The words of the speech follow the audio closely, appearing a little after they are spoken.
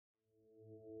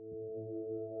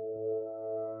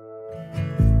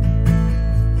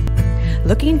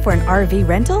Looking for an RV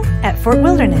rental? At Fort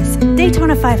Wilderness,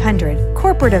 Daytona 500,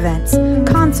 corporate events,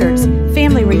 concerts,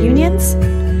 family reunions?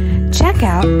 Check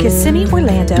out Kissimmee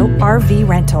Orlando RV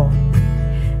Rental.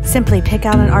 Simply pick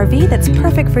out an RV that's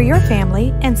perfect for your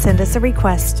family and send us a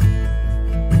request.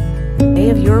 The day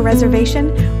of your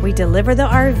reservation, we deliver the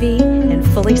RV and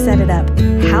fully set it up.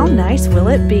 How nice will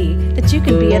it be that you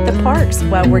can be at the parks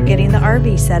while we're getting the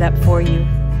RV set up for you?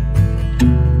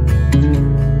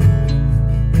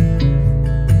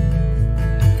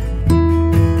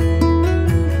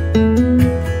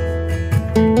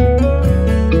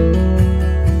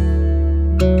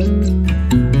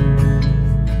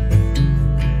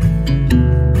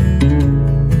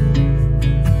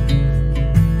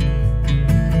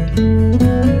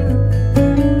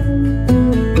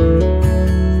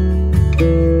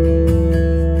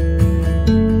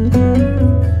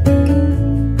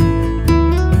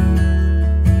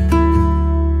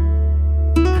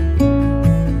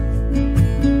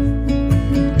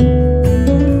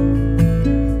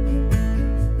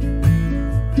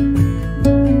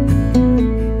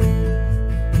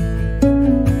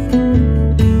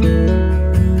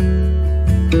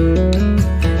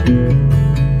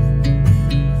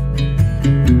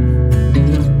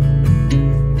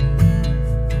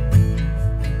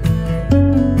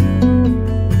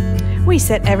 We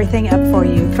set everything up for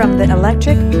you, from the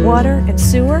electric, water, and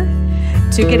sewer,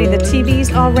 to getting the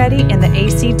TVs all ready and the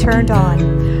AC turned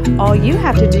on. All you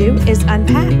have to do is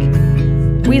unpack.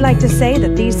 We like to say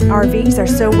that these RVs are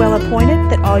so well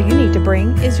appointed that all you need to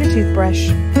bring is your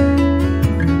toothbrush.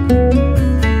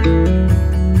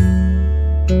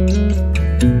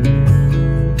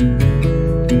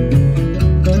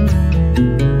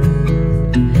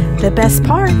 The best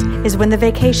part is when the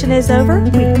vacation is over,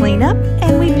 we clean up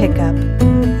and we pick up.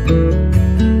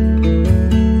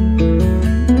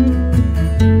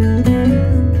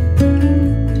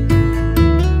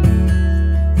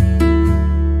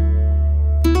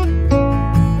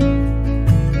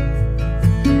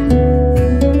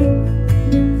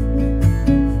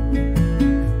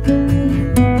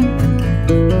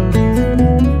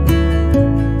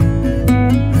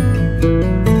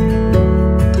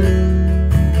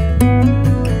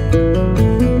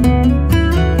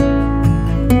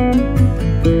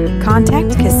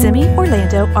 Contact Kissimmee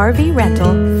Orlando RV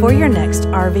Rental for your next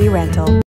RV rental.